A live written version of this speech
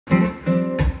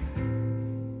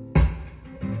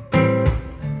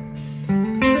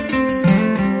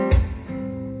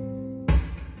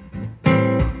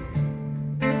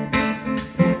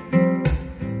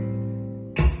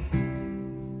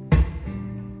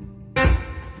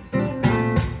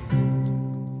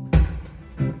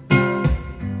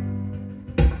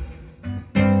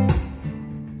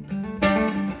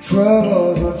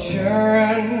Troubles are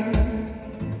churning,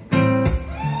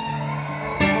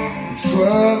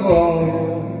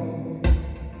 trouble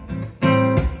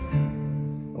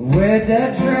with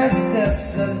that dress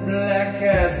that's as black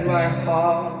as my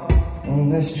heart on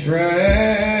this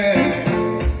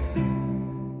train.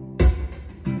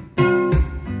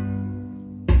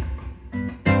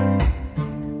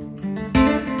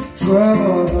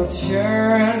 Troubles are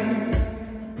churning,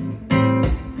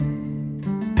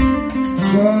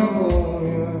 trouble,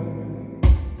 yeah,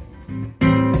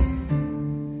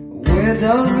 with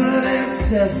those lips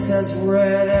that's as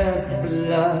red as the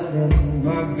blood in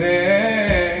my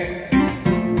veins.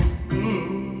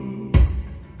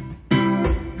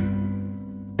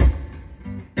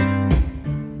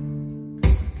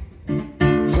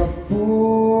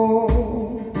 Trouble,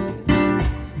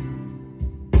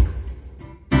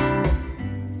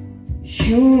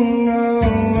 you know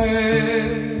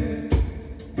it.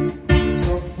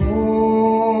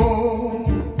 Trouble,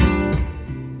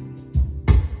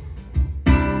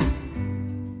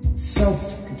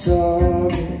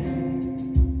 self-target.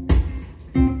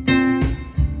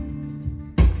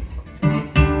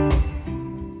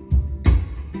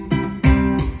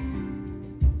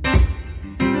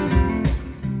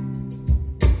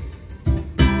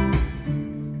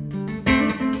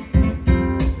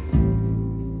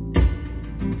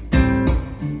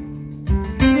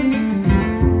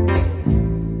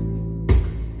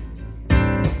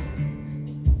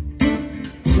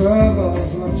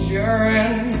 Troubles what you're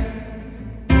in,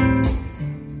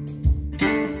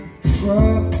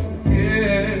 trouble,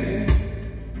 yeah,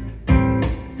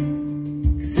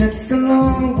 'cause it's a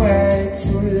long way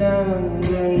to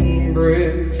London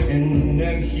Bridge in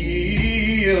them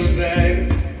heels, baby.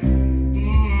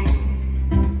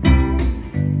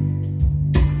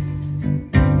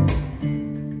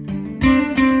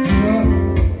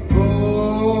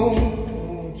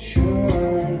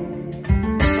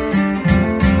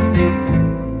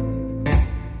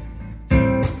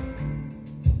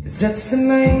 It's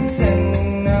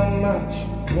amazing how much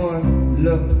one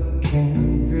look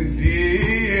can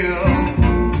reveal,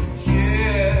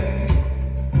 yeah.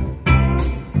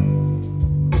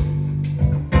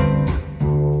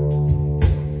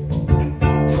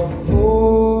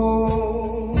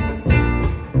 Trouble,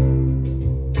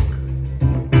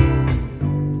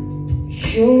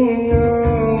 you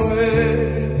know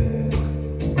it.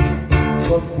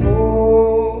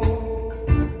 Trouble,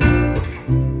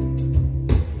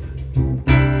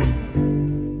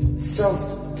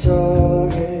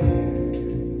 self-target.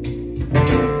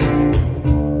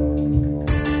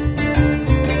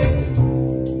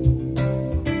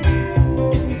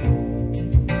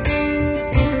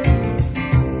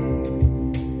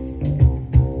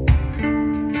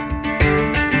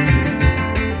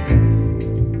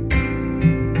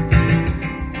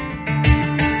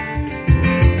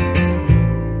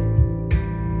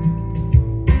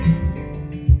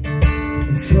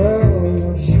 Trouble,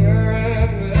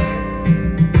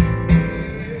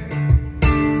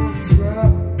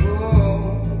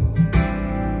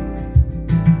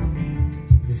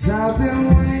 I've been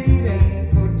waiting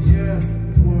for just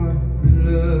one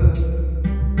look.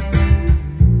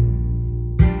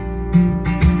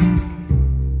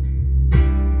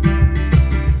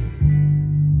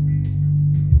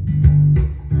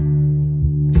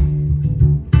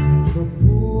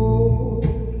 Trouble,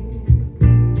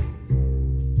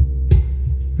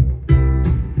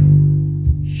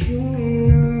 you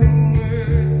know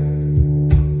it.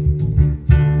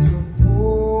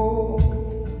 Trouble,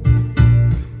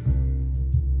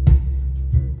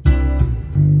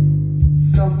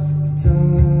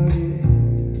 soft-target.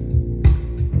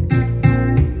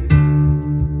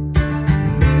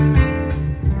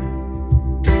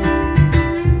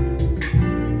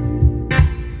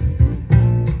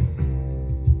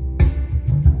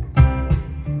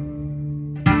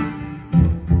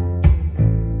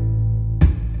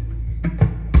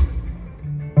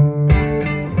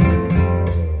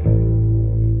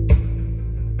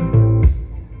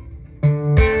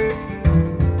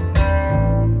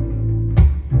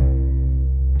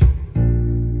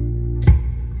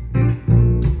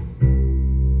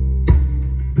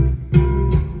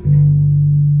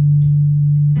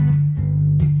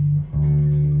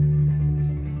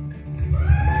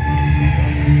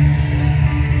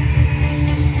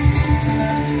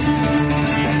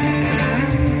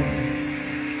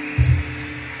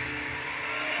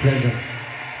 Pleasure.